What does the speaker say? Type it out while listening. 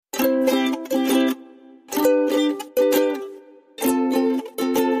This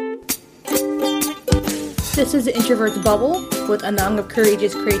is the Introvert's Bubble with a nung of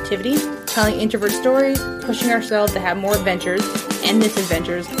courageous creativity, telling introvert stories, pushing ourselves to have more adventures and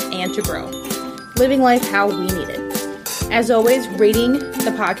misadventures, and to grow. Living life how we need it. As always, rating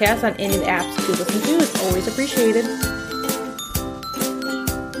the podcast on any of the apps you listen to is always appreciated.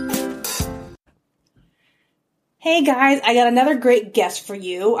 Hey guys, I got another great guest for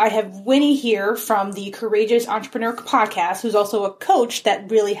you. I have Winnie here from the Courageous Entrepreneur podcast, who's also a coach that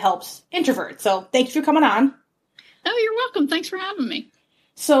really helps introverts. So thank you for coming on. Oh, you're welcome. Thanks for having me.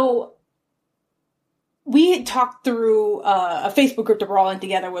 So we had talked through a Facebook group that we're all in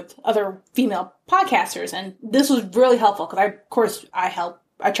together with other female podcasters, and this was really helpful because I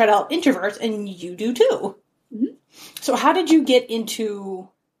try to help introverts, and you do too. Mm-hmm. So how did you get into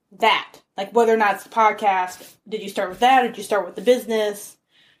that? Like, whether or not it's the podcast, did you start with that, or did you start with the business?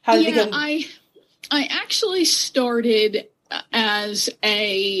 How did you get? I actually started as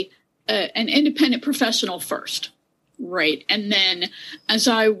an independent professional first, right? And then as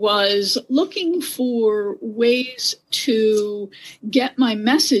I was looking for ways to get my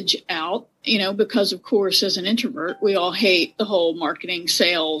message out, because of course, as an introvert, we all hate the whole marketing,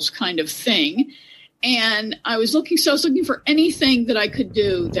 sales kind of thing. And I was looking for anything that I could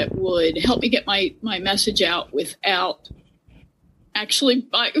do that would help me get my message out without actually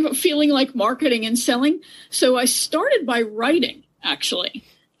feeling like marketing and selling. So I started by writing, actually.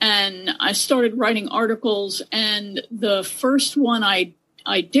 And I started writing articles. And the first one I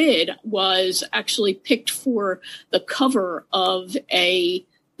did was actually picked for the cover of a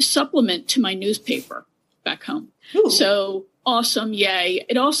supplement to my newspaper back home. Ooh. So awesome. Yay.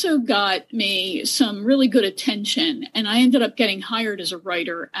 It also got me some really good attention, and I ended up getting hired as a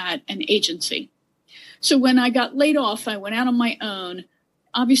writer at an agency. So when I got laid off, I went out on my own.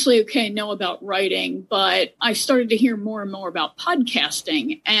 Obviously, I know about writing, but I started to hear more and more about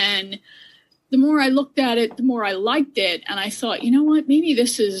podcasting. And the more I looked at it, the more I liked it. And I thought, you know what, maybe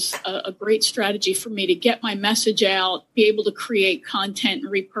this is a great strategy for me to get my message out, be able to create content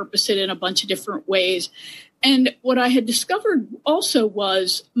and repurpose it in a bunch of different ways. And what I had discovered also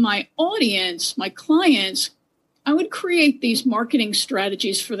was my audience, my clients, I would create these marketing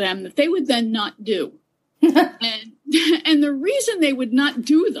strategies for them that they would then not do. And the reason they would not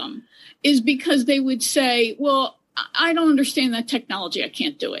do them is because they would say, well, I don't understand that technology. I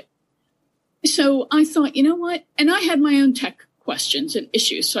can't do it. So I thought, you know what? And I had my own tech questions and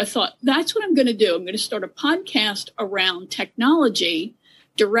issues. So I thought, that's what I'm going to do. I'm going to start a podcast around technology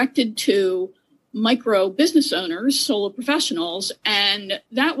directed to micro business owners, solo professionals, and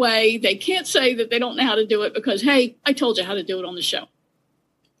that way they can't say that they don't know how to do it because, hey, I told you how to do it on the show.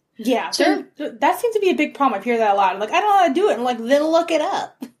 Yeah, so that seems to be a big problem. I hear that a lot. I'm like, I don't know how to do it. I'm like, then look it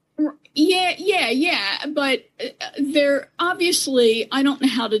up. Yeah. But there, obviously, I don't know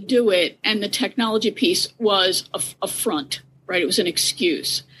how to do it, and the technology piece was a front, right? It was an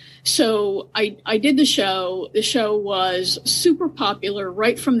excuse. So I did the show. The show was super popular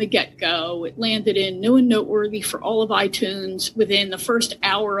right from the get-go. It landed in new and noteworthy for all of iTunes within the first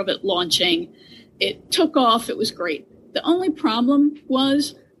hour of it launching. It took off. It was great. The only problem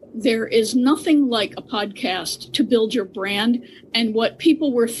was there is nothing like a podcast to build your brand. And what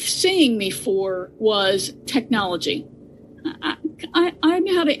people were seeing me for was technology. I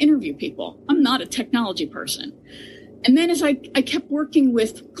know how to interview people. I'm not a technology person. And then as I kept working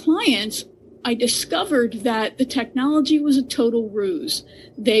with clients, I discovered that the technology was a total ruse.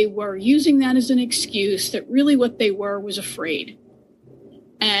 They were using that as an excuse, that really what they were was afraid.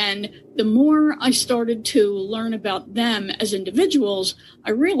 And the more I started to learn about them as individuals,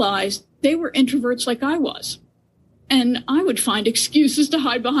 I realized they were introverts like I was. And I would find excuses to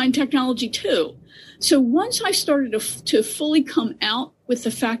hide behind technology too. So once I started to fully come out with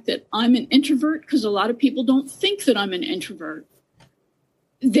the fact that I'm an introvert, because a lot of people don't think that I'm an introvert,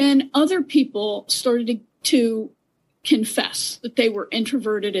 then other people started to confess that they were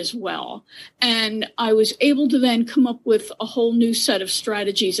introverted as well. And I was able to then come up with a whole new set of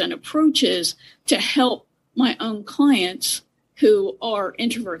strategies and approaches to help my own clients who are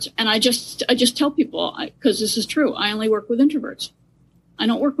introverts. And I just tell people, because this is true, I only work with introverts. I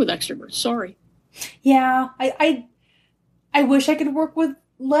don't work with extroverts. Sorry. Yeah, I wish I could work with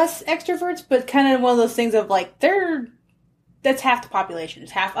less extroverts, but kind of one of those things of like, that's half the population.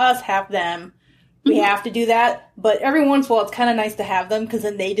 It's half us, half them. We have to do that. But every once in a while, it's kind of nice to have them because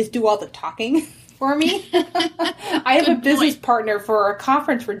then they just do all the talking for me. I have a business partner for a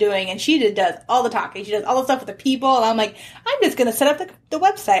conference we're doing, and she does all the talking. She does all the stuff with the people, and I'm like, I'm just going to set up the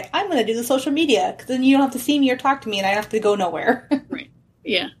website. I'm going to do the social media because then you don't have to see me or talk to me, and I don't have to go nowhere. Right.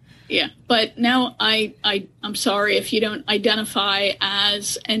 Yeah. Yeah. But now I'm sorry if you don't identify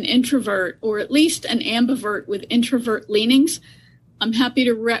as an introvert or at least an ambivert with introvert leanings. I'm happy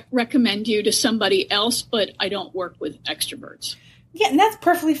to recommend you to somebody else, but I don't work with extroverts. Yeah, and that's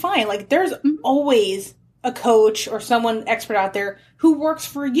perfectly fine. Like, there's always a coach or someone expert out there who works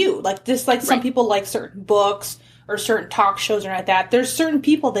for you. Like, just like some people like certain books or certain talk shows or like that. There's certain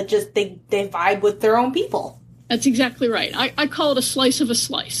people that just, they vibe with their own people. That's exactly right. I call it a slice of a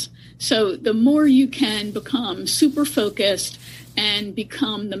slice. So the more you can become super focused and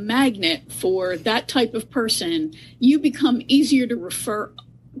become the magnet for that type of person, you become easier to refer,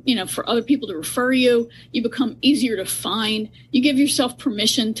 for other people to refer you. You become easier to find. You give yourself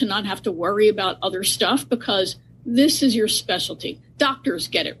permission to not have to worry about other stuff because this is your specialty. Doctors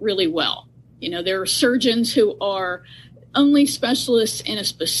get it really well. There are surgeons who are only specialists in a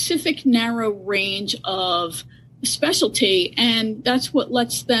specific narrow range of specialty, and that's what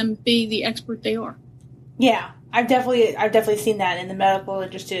lets them be the expert they are. Yeah, I've definitely seen that in the medical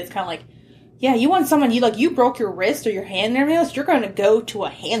industry. It's kind of like, yeah, you want someone, you broke your wrist or your hand and everything else, you're going to go to a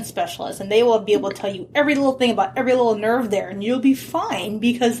hand specialist, and they will be able to tell you every little thing about every little nerve there, and you'll be fine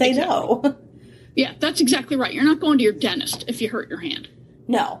because they know. Yeah, that's exactly right. You're not going to your dentist if you hurt your hand.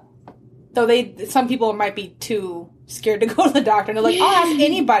 No. Though some people might be too scared to go to the doctor, and they're like, I'll ask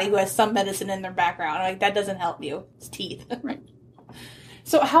anybody who has some medicine in their background. I'm like, that doesn't help you. It's teeth. Right.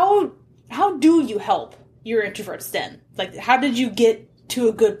 So how do you help your introverts then? Like, how did you get to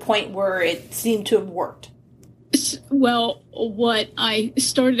a good point where it seemed to have worked? Well, what I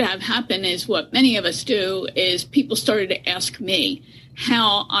started to have happen is what many of us do is people started to ask me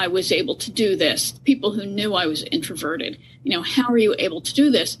how I was able to do this. People who knew I was introverted, how are you able to do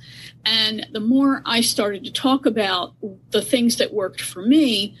this? And the more I started to talk about the things that worked for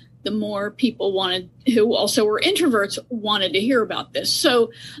me, the more people who also were introverts wanted to hear about this.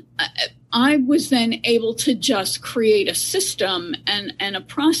 So I was then able to just create a system and a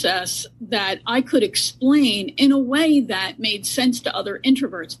process that I could explain in a way that made sense to other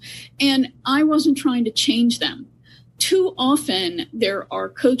introverts. And I wasn't trying to change them. Too often, there are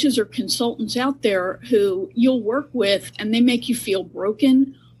coaches or consultants out there who you'll work with and they make you feel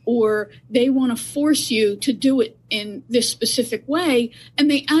broken, or they want to force you to do it in this specific way, and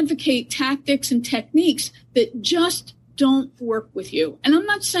they advocate tactics and techniques that just don't work with you. And I'm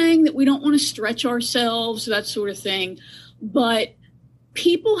not saying that we don't want to stretch ourselves, that sort of thing, but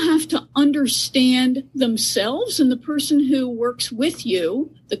people have to understand themselves, and the person who works with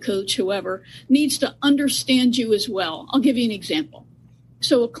you, the coach, whoever, needs to understand you as well. I'll give you an example.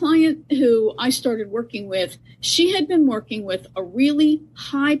 So a client who I started working with, she had been working with a really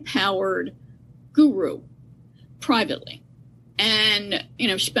high-powered guru privately. And,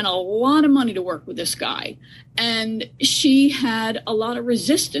 she spent a lot of money to work with this guy. And she had a lot of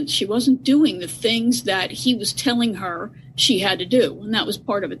resistance. She wasn't doing the things that he was telling her she had to do. And that was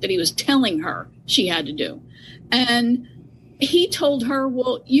part of it, that he was telling her she had to do. And he told her,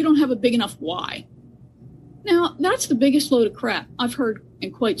 well, you don't have a big enough why. Now, that's the biggest load of crap I've heard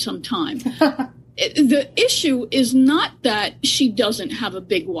in quite some time. The issue is not that she doesn't have a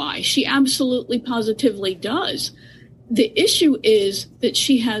big why. She absolutely positively does. The issue is that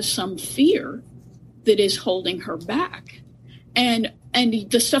she has some fear that is holding her back. And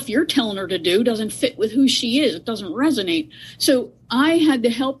the stuff you're telling her to do doesn't fit with who she is. It doesn't resonate. So I had to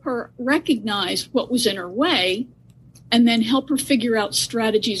help her recognize what was in her way and then help her figure out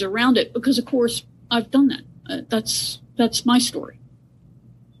strategies around it. Because, of course, I've done that. That's my story.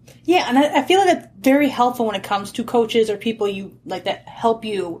 Yeah, and I feel like that's very helpful when it comes to coaches or people you like that help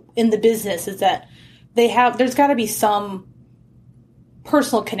you in the business, is that there's got to be some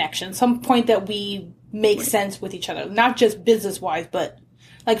personal connection, some point that we make sense with each other, not just business-wise, but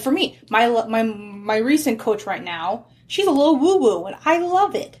like for me, my recent coach right now, she's a little woo-woo, and I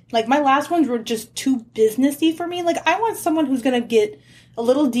love it. Like, my last ones were just too businessy for me. Like, I want someone who's going to get a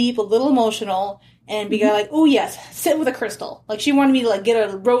little deep, a little emotional, and be like, oh, yes, sit with a crystal. Like, she wanted me to, like,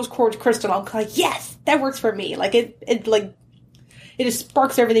 get a rose quartz crystal. I'm like, yes, that works for me. Like, it just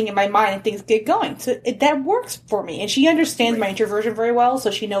sparks everything in my mind and things get going. So that works for me. And she understands my introversion very well,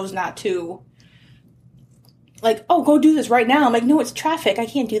 so she knows not to, like, oh, go do this right now. I'm like, no, it's traffic. I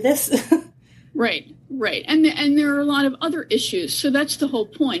can't do this. Right. And there are a lot of other issues. So that's the whole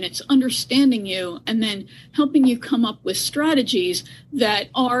point. It's understanding you and then helping you come up with strategies that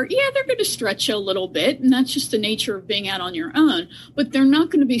are, they're going to stretch you a little bit. And that's just the nature of being out on your own. But they're not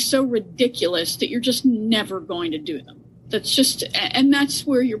going to be so ridiculous that you're just never going to do them. And that's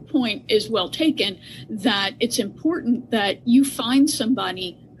where your point is well taken, that it's important that you find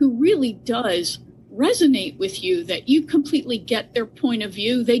somebody who really does resonate with you, that you completely get their point of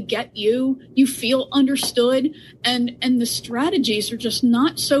view, they get you, you feel understood, and the strategies are just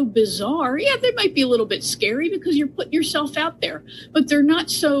not so bizarre. Yeah, they might be a little bit scary because you're putting yourself out there, but they're not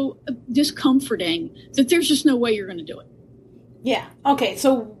so discomforting that there's just no way you're going to do it. Yeah. Okay.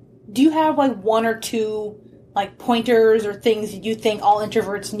 So do you have like one or two like pointers or things you think all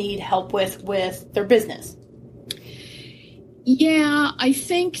introverts need help with their business? Yeah, I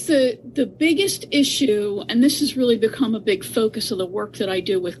think the biggest issue, and this has really become a big focus of the work that I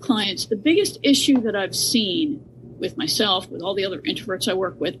do with clients, the biggest issue that I've seen with myself, with all the other introverts I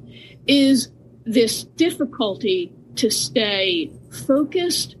work with, is this difficulty to stay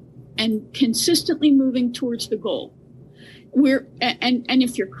focused and consistently moving towards the goal. And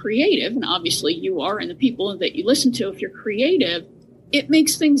if you're creative, and obviously you are, and the people that you listen to, if you're creative, it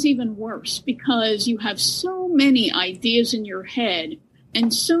makes things even worse because you have so many ideas in your head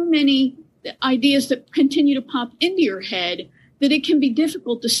and so many ideas that continue to pop into your head that it can be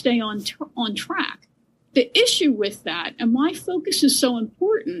difficult to stay on track. The issue with that, and why focus is so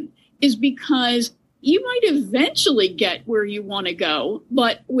important, is because you might eventually get where you want to go,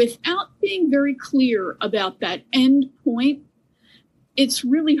 but without being very clear about that end point, it's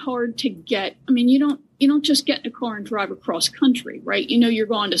really hard to get. I mean, you don't just get in a car and drive across country, right? You know, you're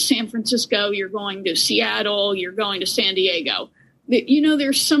going to San Francisco, you're going to Seattle, you're going to San Diego. You know,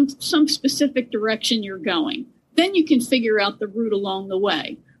 there's some specific direction you're going. Then you can figure out the route along the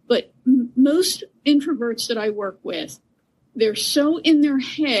way. But most introverts that I work with, they're so in their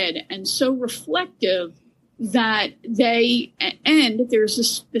head and so reflective that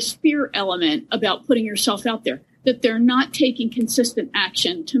there's this fear element about putting yourself out there, that they're not taking consistent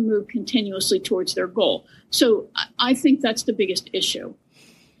action to move continuously towards their goal. So I think that's the biggest issue.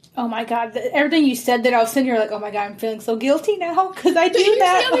 Oh my God. Everything you said that I was sitting here like, oh my God, I'm feeling so guilty now because I do Here's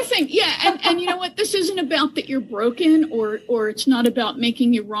that. The other thing. Yeah. And you know what? This isn't about that you're broken or it's not about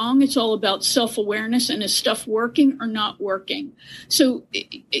making you wrong. It's all about self-awareness and is stuff working or not working. So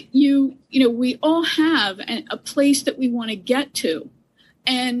we all have a place that we want to get to.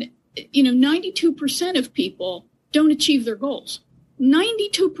 And, 92% of people don't achieve their goals.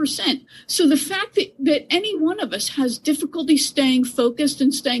 92%. So the fact that any one of us has difficulty staying focused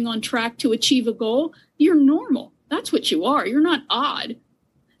and staying on track to achieve a goal, you're normal. That's what you are. You're not odd.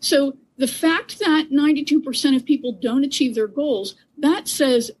 So the fact that 92% of people don't achieve their goals, that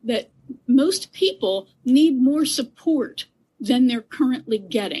says that most people need more support than they're currently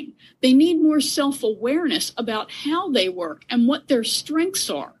getting. They need more self-awareness about how they work and what their strengths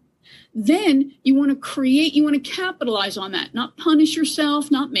are. Then you want to capitalize on that, not punish yourself,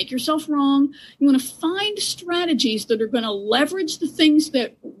 not make yourself wrong. You want to find strategies that are going to leverage the things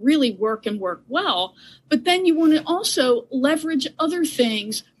that really work and work well. But then you want to also leverage other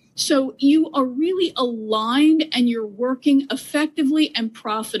things so you are really aligned and you're working effectively and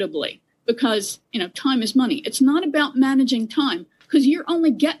profitably because, time is money. It's not about managing time because you're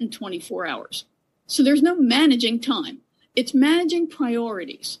only getting 24 hours. So there's no managing time. It's managing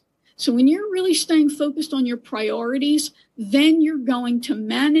priorities. So when you're really staying focused on your priorities, then you're going to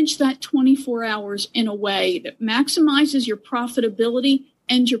manage that 24 hours in a way that maximizes your profitability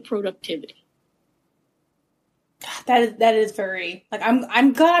and your productivity. That is very, like,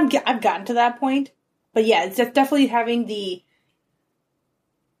 I'm glad I've gotten to that point. But yeah, it's definitely having the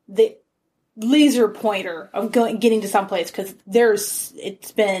laser pointer of getting to someplace because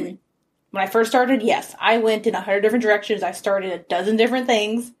it's been, when I first started, yes, I went in 100 different directions. I started a dozen different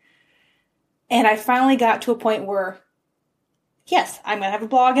things. And I finally got to a point where, yes, I'm going to have a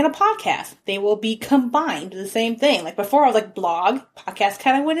blog and a podcast. They will be combined, the same thing. Like before, I was like, blog, podcast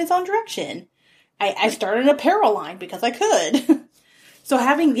kind of went its own direction. I started an apparel line because I could. So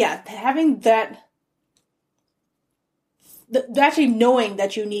having that, actually knowing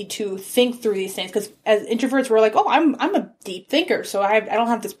that you need to think through these things. Because as introverts, we're like, oh, I'm a deep thinker, so I don't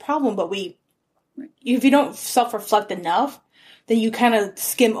have this problem. But if you don't self-reflect enough, then you kind of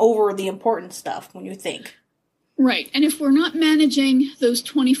skim over the important stuff when you think. Right. And if we're not managing those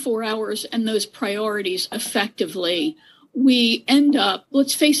 24 hours and those priorities effectively, we end up,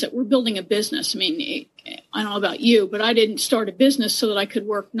 let's face it, we're building a business. I mean, I don't know about you, but I didn't start a business so that I could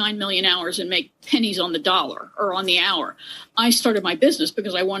work 9 million hours and make pennies on the dollar or on the hour. I started my business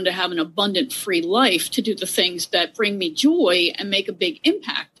because I wanted to have an abundant, free life to do the things that bring me joy and make a big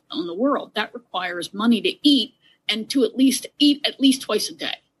impact on the world. That requires money to eat. And to eat at least twice a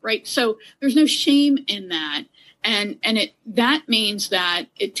day, right? So there's no shame in that. And that means that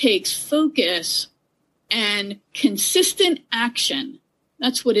it takes focus and consistent action.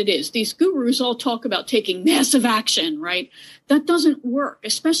 That's what it is. These gurus all talk about taking massive action, right? That doesn't work,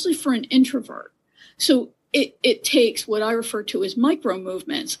 especially for an introvert. So it takes what I refer to as micro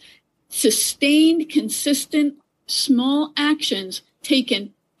movements, sustained, consistent, small actions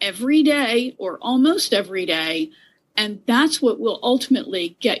taken every day or almost every day. And that's what will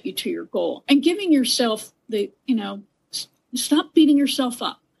ultimately get you to your goal. And giving yourself stop beating yourself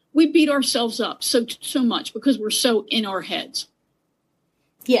up. We beat ourselves up so much because we're so in our heads.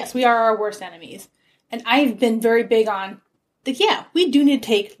 Yes, we are our worst enemies. And I've been very big on, we do need to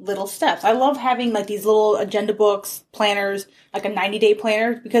take little steps. I love having these little agenda books, planners, like a 90-day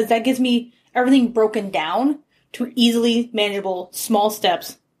planner, because that gives me everything broken down to easily manageable small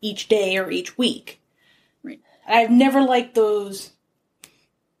steps each day or each week. Right. And I've never liked those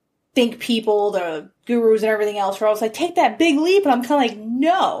think people, the gurus and everything else, where I was like, take that big leap, and I'm kind of like,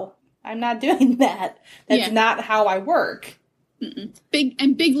 no, I'm not doing that. That's not how I work. Mm-mm.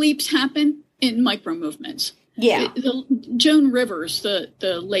 Big leaps happen in micro movements. Yeah. Joan Rivers,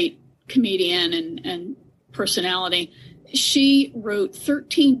 the late comedian and personality, she wrote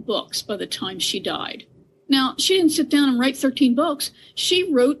 13 books by the time she died. Now, she didn't sit down and write 13 books.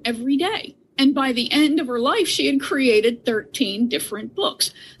 She wrote every day. And by the end of her life, she had created 13 different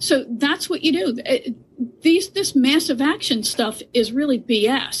books. So that's what you do. This massive action stuff is really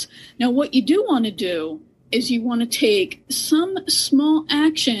BS. Now, what you do want to do is you want to take some small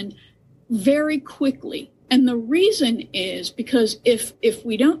action very quickly. And the reason is because if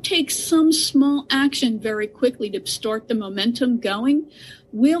we don't take some small action very quickly to start the momentum going,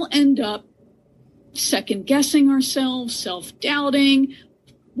 we'll end up second-guessing ourselves, self-doubting.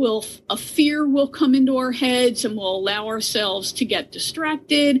 A fear will come into our heads, and we'll allow ourselves to get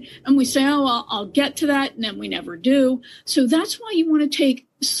distracted. And we say, oh, I'll get to that. And then we never do. So that's why you want to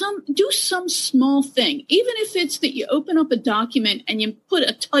do some small thing, even if it's that you open up a document and you put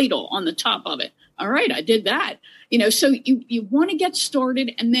a title on the top of it. All right, I did that. So you want to get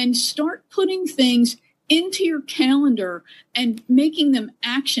started and then start putting things into your calendar and making them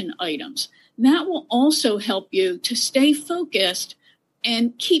action items. That will also help you to stay focused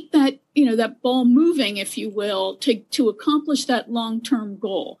and keep that, that ball moving, if you will, to accomplish that long-term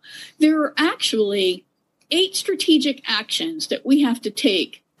goal. There are actually 8 strategic actions that we have to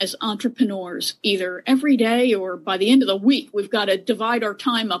take as entrepreneurs, either every day or by the end of the week. We've got to divide our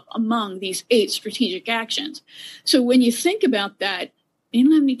time up among these 8 strategic actions. So when you think about that, you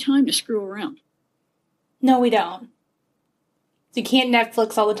don't have any time to screw around. No, we don't. So you can't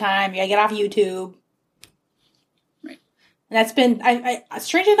Netflix all the time. You gotta get off YouTube. Right. And that's been, I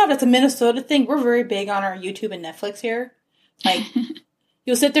strangely enough, that's a Minnesota thing. We're very big on our YouTube and Netflix here.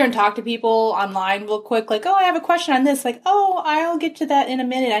 You'll sit there and talk to people online real quick, like, oh, I have a question on this. Like, oh, I'll get to that in a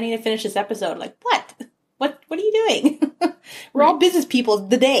minute. I need to finish this episode. Like, what? What are you doing? We're all business people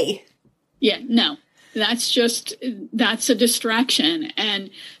the day. Yeah, no. That's a distraction.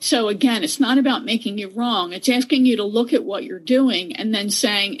 And so again, it's not about making you wrong. It's asking you to look at what you're doing and then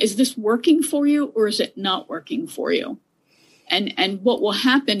saying, is this working for you or is it not working for you? And what will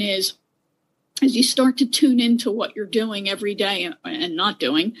happen is, as you start to tune into what you're doing every day and not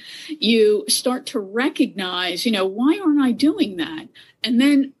doing, you start to recognize, why aren't I doing that? And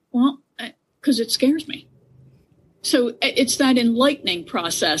then, because it scares me. So it's that enlightening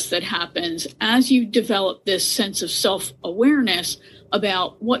process that happens as you develop this sense of self-awareness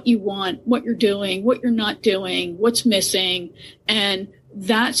about what you want, what you're doing, what you're not doing, what's missing. And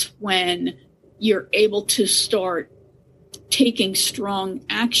that's when you're able to start taking strong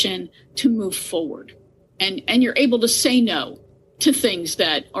action to move forward. And you're able to say no to things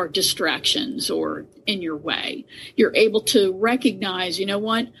that are distractions or in your way. You're able to recognize, you know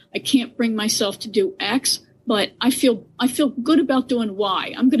what, I can't bring myself to do X, but I feel good about doing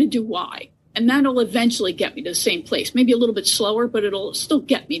Y. I'm going to do Y. And that'll eventually get me to the same place. Maybe a little bit slower, but it'll still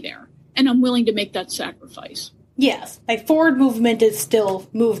get me there. And I'm willing to make that sacrifice. Yes. Like, forward movement is still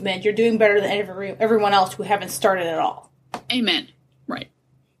movement. You're doing better than everyone else who haven't started at all. Amen. Right.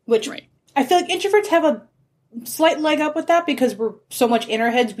 Which I feel like introverts have a slight leg up with that because we're so much in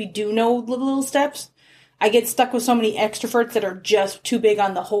our heads. We do know the little steps. I get stuck with so many extroverts that are just too big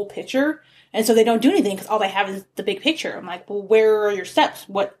on the whole picture. And so they don't do anything because all they have is the big picture. I'm like, well, where are your steps?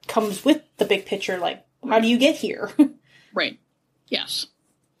 What comes with the big picture? Like, how do you get here? Right. Yes.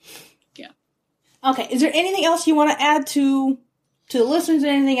 Yeah. Okay. Is there anything else you want to add to the listeners or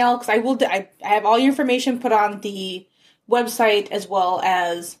anything else? I have all your information put on the website as well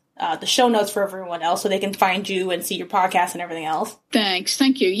as the show notes for everyone else so they can find you and see your podcast and everything else. Thanks.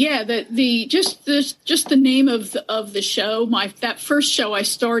 Thank you. Yeah, just the name of the show, that first show I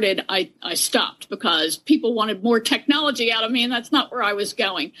started, I stopped because people wanted more technology out of me and that's not where I was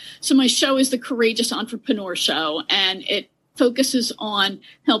going. So my show is the Courageous Entrepreneur Show, and focuses on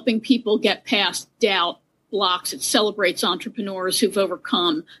helping people get past doubt, blocks. It celebrates entrepreneurs who've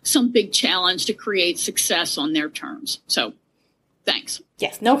overcome some big challenge to create success on their terms. So thanks.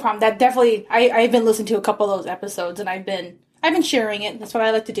 Yes, no problem. That definitely, I've been listening to a couple of those episodes, and I've been sharing it. That's what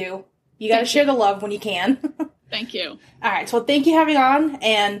I like to do. You got to share the love when you can. Thank you. All right. So thank you for having on,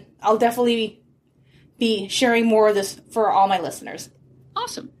 and I'll definitely be sharing more of this for all my listeners.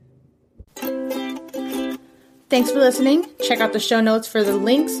 Awesome. Thanks for listening. Check out the show notes for the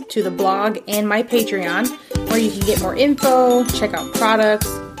links to the blog and my Patreon, where you can get more info, check out products.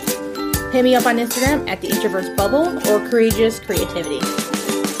 Hit me up on Instagram at The Introvert's Bubble or Courageous Creativity.